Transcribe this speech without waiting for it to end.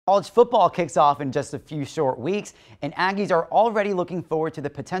College football kicks off in just a few short weeks, and Aggies are already looking forward to the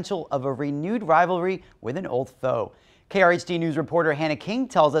potential of a renewed rivalry with an old foe. KRHD News reporter Hannah King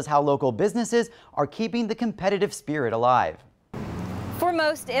tells us how local businesses are keeping the competitive spirit alive. For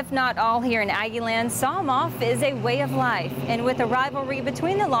most, if not all here in Aggieland, Saw 'em Off is a way of life. And with the rivalry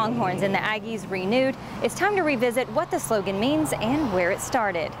between the Longhorns and the Aggies renewed, it's time to revisit what the slogan means and where it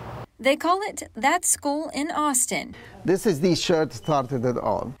started. They call it That School in Austin. This is the shirt started it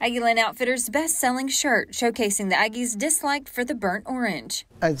all. Aggieland Outfitters' best-selling shirt, showcasing the Aggies' dislike for the burnt orange.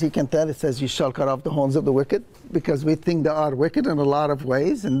 As you can tell, it says you shall cut off the horns of the wicked, because we think they are wicked in a lot of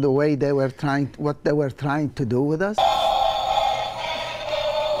ways, and the way they were what they were trying to do with us.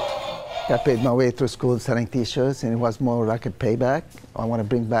 I paid my way through school selling T-shirts, and it was more like a payback. I want to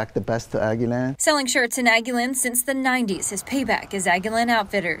bring back the best to Aggieland. Selling shirts in Aggieland since the 90s, his payback is Aggieland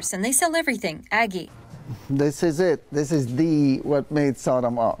Outfitters, and they sell everything Aggie. This is it. This is what made Saw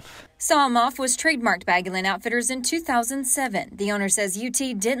 'em Off. Saw 'em Off was trademarked by Aggieland Outfitters in 2007. The owner says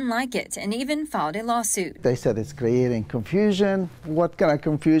UT didn't like it and even filed a lawsuit. They said it's creating confusion. What kind of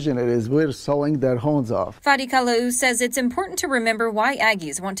confusion it is? We're sawing their horns off. Fadi Kalau says it's important to remember why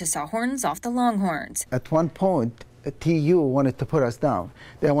Aggies want to saw horns off the Longhorns. At one point, TU wanted to put us down.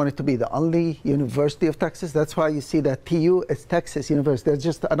 They wanted to be the only University of Texas. That's why you see that TU is Texas University. There's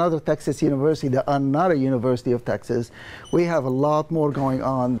just another Texas university. They are not a University of Texas. We have a lot more going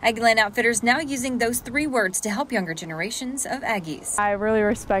on. Aggieland Outfitters now using those three words to help younger generations of Aggies. I really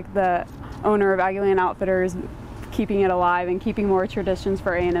respect the owner of Aggieland Outfitters keeping it alive and keeping more traditions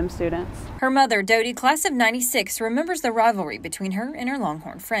for A&M students. Her mother, Dodie, class of '96, remembers the rivalry between her and her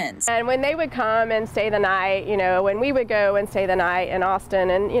Longhorn friends. And when they would come and stay the night, when we would go and stay the night in Austin,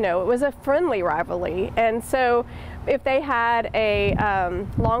 and it was a friendly rivalry. And so if they had a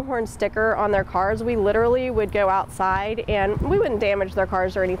Longhorn sticker on their cars, we literally would go outside, and we wouldn't damage their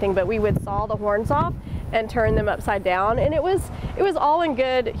cars or anything, but we would saw the horns off and turn them upside down. And it was all in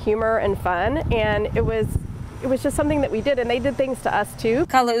good humor and fun, and it was just something that we did, and they did things to us too.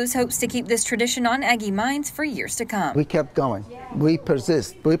 Kalau hopes to keep this tradition on Aggie minds for years to come. We kept going. We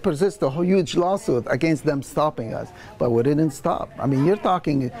persist. We persist a huge lawsuit against them stopping us, but we didn't stop. I mean, you're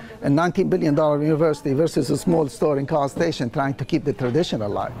talking a $19 billion university versus a small store in College Station trying to keep the tradition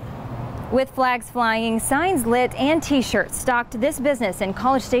alive. With flags flying, signs lit, and T-shirts stocked, this business in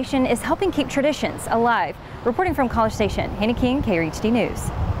College Station is helping keep traditions alive. Reporting from College Station, Hannah King, KRHD News.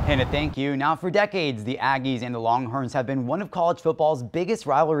 Hannah, thank you. Now, for decades, the Aggies and the Longhorns have been one of college football's biggest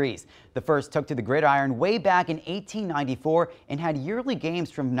rivalries. The first took to the gridiron way back in 1894 and had yearly games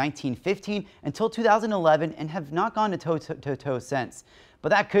from 1915 until 2011 and have not gone toe-to-toe since. But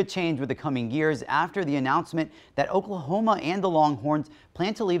that could change with the coming years after the announcement that Oklahoma and the Longhorns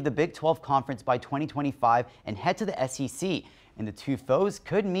plan to leave the Big 12 Conference by 2025 and head to the SEC. And the two foes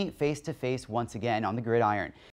could meet face-to-face once again on the gridiron.